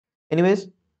Anyways, so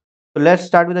let's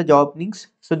start with the job openings.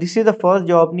 So this is the first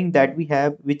job opening that we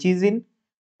have, which is in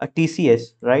a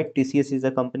TCS, right? TCS is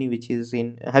a company which is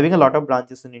in having a lot of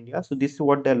branches in India. So this is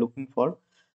what they're looking for.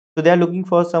 So they are looking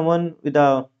for someone with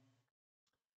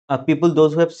people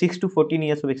those who have 6 to 14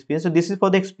 years of experience. So this is for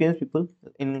the experienced people.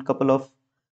 In a couple of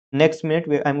next minute,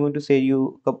 where I'm going to say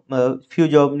you a few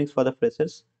job openings for the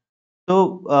freshers.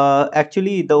 So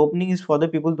actually, the opening is for the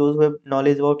people those who have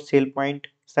knowledge about SailPoint,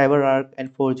 CyberArk,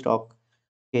 and ForgeRock.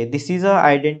 Okay, this is a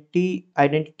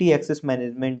identity access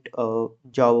management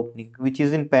job opening, which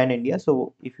is in Pan India.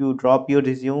 So if you drop your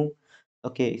resume,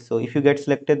 okay, so if you get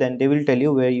selected, then they will tell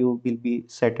you where you will be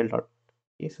settled on.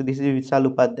 Okay, so this is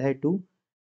Vishal Upadhyay to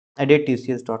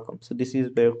tcs.com. So this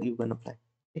is where you can apply.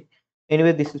 Okay.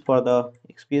 Anyway, this is for the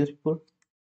experienced people.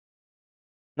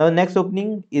 Now, next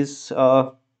opening is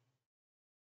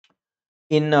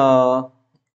in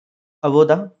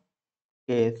Avoda.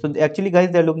 Okay, so actually,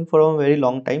 guys, they're looking for a very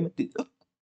long time.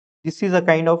 This is a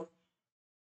kind of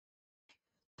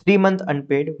 3 month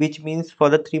unpaid, which means for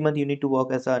the 3 month you need to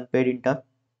work as an unpaid intern,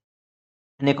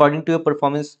 and according to your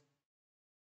performance,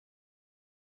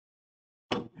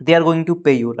 they are going to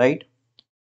pay you, right?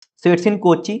 So it's in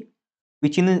Kochi,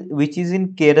 which is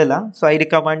in Kerala. So I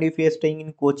recommend if you are staying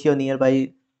in Kochi or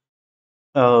nearby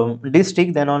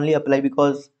district, then only apply,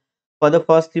 because for the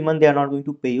first 3 months they are not going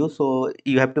to pay you, so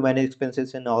you have to manage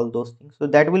expenses and all those things. So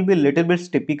that will be a little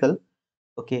bit typical.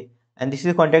 Okay, and this is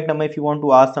a contact number. If you want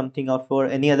to ask something or for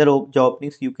any other job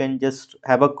openings, you can just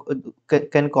have a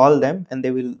can call them, and they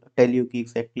will tell you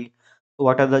exactly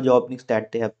what are the job openings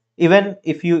that they have. Even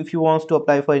if you wants to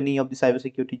apply for any of the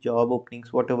cybersecurity job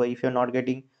openings, whatever, if you're not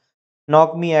getting,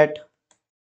 knock me at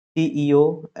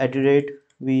ceo@vieh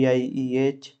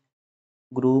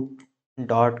group.com.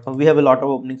 We have a lot of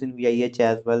openings in VIEH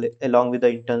as well, along with the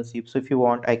internship. So if you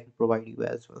want, I can provide you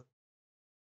as well.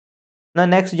 Now,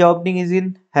 next job opening is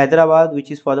in Hyderabad,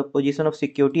 which is for the position of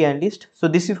security analyst. So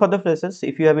this is for the freshers.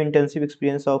 If you have intensive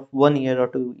experience of 1 year or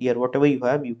 2 year, whatever you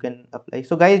have, you can apply.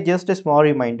 So guys, just a small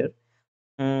reminder.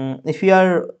 If you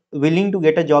are willing to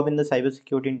get a job in the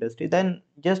cybersecurity industry, then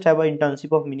just have an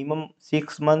internship of minimum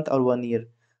 6 months or 1 year.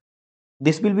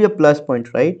 This will be a plus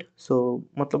point, right? So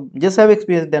just have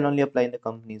experience, then only apply in the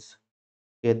companies.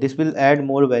 Yeah, this will add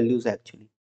more values actually.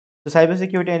 So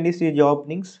cybersecurity analyst is job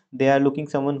openings. They are looking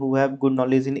someone who have good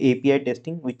knowledge in API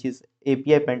testing, which is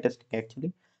API pen testing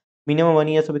actually. Minimum 1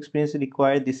 years of experience is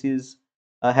required. This is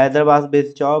a Hyderabad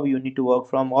based job. You need to work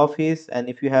from office, and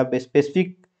if you have a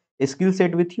specific skill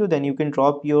set with you, then you can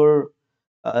drop your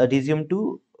resume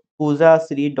to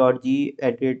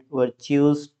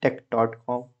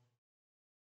poozasri.g@virtuestech.com.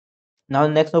 Now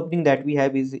the next opening that we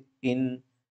have is in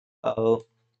uh,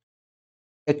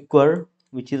 Equer,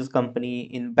 which is a company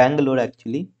in Bangalore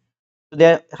actually. So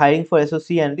they are hiring for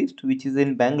SOC analyst, which is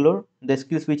in Bangalore. The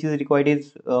skills which is required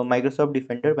is Microsoft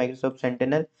Defender, Microsoft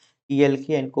Sentinel, ELK,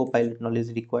 and Copilot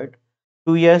knowledge required.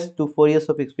 2 years to 4 years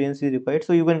of experience is required.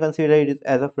 So you can consider it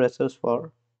as a freshers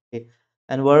for. Okay.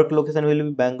 And work location will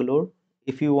be Bangalore.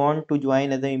 If you want to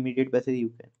join as an immediate basis,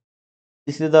 you can.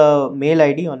 This is the mail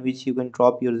ID on which you can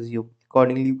drop your resume.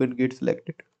 Accordingly, you can get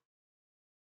selected.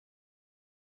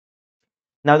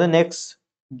 Now the next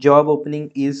job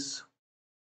opening is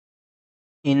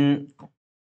in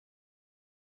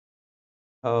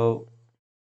uh,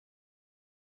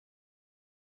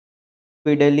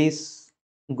 Fidelis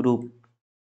Group.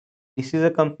 This is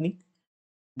a company.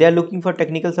 They are looking for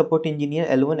technical support engineer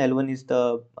L1. L1 is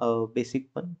the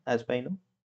basic one, as I know.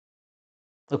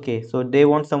 Okay, so they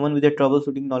want someone with a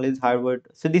troubleshooting knowledge, Harvard.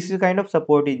 So this is a kind of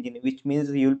support engineer, which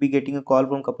means you'll be getting a call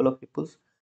from a couple of people.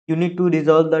 You need to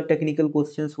resolve the technical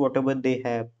questions, whatever they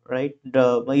have, right?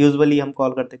 Usually, हम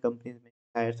call करते companies में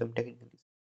hire some technical.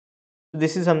 So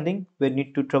this is something where you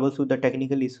need to troubleshoot the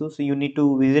technical issues. So you need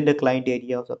to visit the client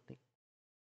area or something.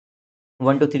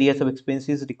 1 to 3 years of experience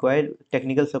is required.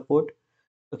 Technical support.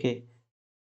 Okay.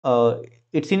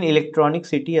 It's in Electronic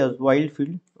City as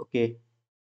Wildfield. Okay,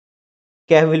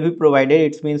 cab will be provided.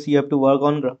 It means you have to work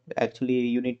on ground. Actually,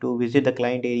 you need to visit the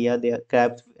client area. Their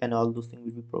cabs and all those things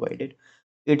will be provided.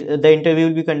 The interview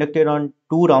will be conducted on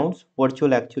 2 rounds,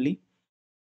 virtual actually,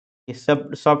 a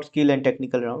soft skill and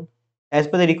technical round. As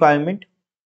per the requirement,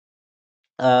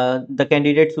 the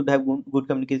candidate should have good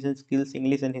communication skills,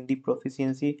 English and Hindi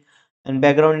proficiency, and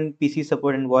background in PC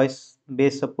support and voice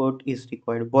based support is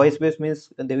required. Voice based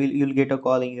means you'll get a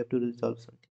call and you have to resolve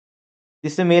something.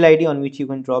 This is a mail ID on which you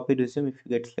can drop a resume. If you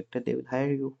get selected, they will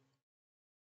hire you.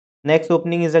 Next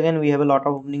opening is, again, we have a lot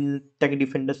of openings in Tech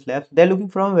Defenders Labs. They're looking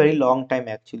for a very long time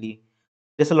actually.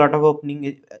 There's a lot of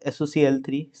opening SOC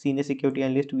L3, Senior Security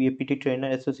Analyst, VAPT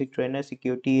Trainer, SOC Trainer,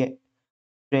 Security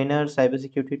trainer,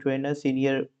 cybersecurity trainer,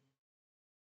 senior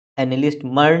analyst,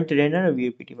 MERN trainer,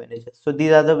 VAPT manager. So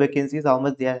these are the vacancies, how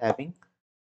much they are having.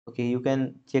 Okay, you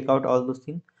can check out all those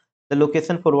things. The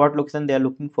location, for what location they are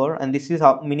looking for, and this is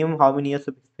how minimum how many years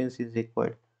of experience is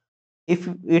required. If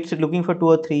it's looking for 2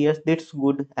 or 3 years, that's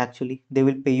good actually. They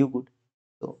will pay you good.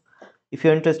 So if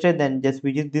you're interested, then just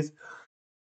visit this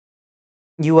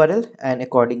URL and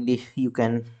accordingly you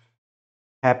can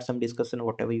have some discussion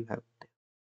whatever you have.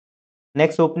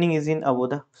 Next opening is in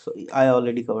Avoda. So I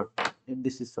already covered.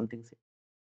 This is something.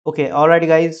 Okay, alright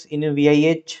guys, in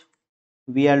VIH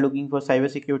we are looking for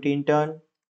cybersecurity intern.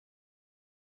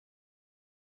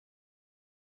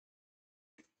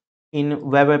 In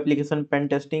web application pen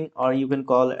testing, or you can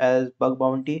call as bug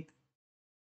bounty.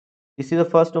 This is the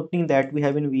first opening that we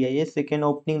have in VIH. Second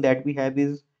opening that we have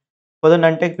is for the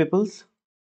non-tech peoples,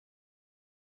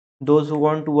 those who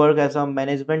want to work as a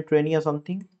management trainee or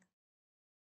something,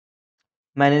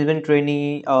 management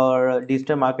trainee or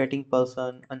digital marketing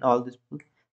person and all this.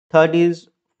 Third is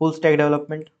full stack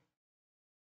development.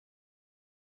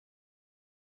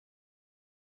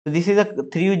 So this is the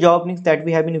three job links that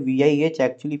we have in VIH.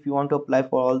 Actually, if you want to apply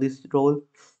for all this role,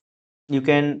 you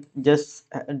can just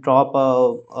drop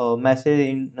a message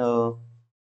in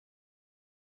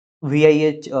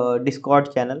VIH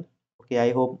Discord channel. Okay,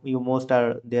 I hope you most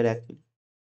are there actually.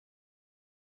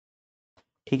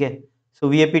 ठीक है. So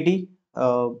VAPT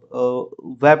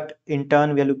web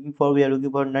intern we are looking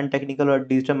for non-technical or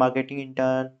digital marketing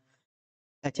intern,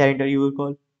 HR intern you will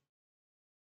call,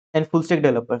 and full stack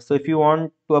developer. So if you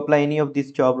want to apply any of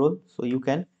these job role, so you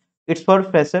can. It's for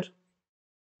fresher.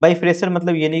 भाई fresher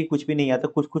मतलब ये नहीं कि कुछ भी नहीं आता,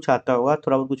 कुछ कुछ आता होगा,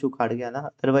 थोड़ा बहुत कुछ उखाड़ गया ना,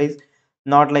 अदरवाइज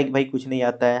नॉट लाइक भाई कुछ नहीं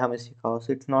आता है हमें सिखाओ.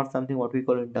 So it's not something what we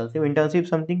call internship. Internship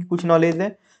something कुछ नॉलेज है,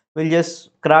 will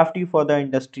just craft you for the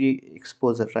industry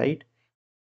exposure, right.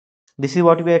 This is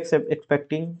what we are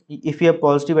expecting. If you have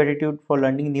positive attitude for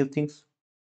learning new things,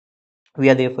 we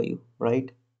are there for you,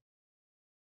 right?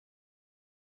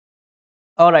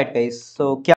 All right guys, so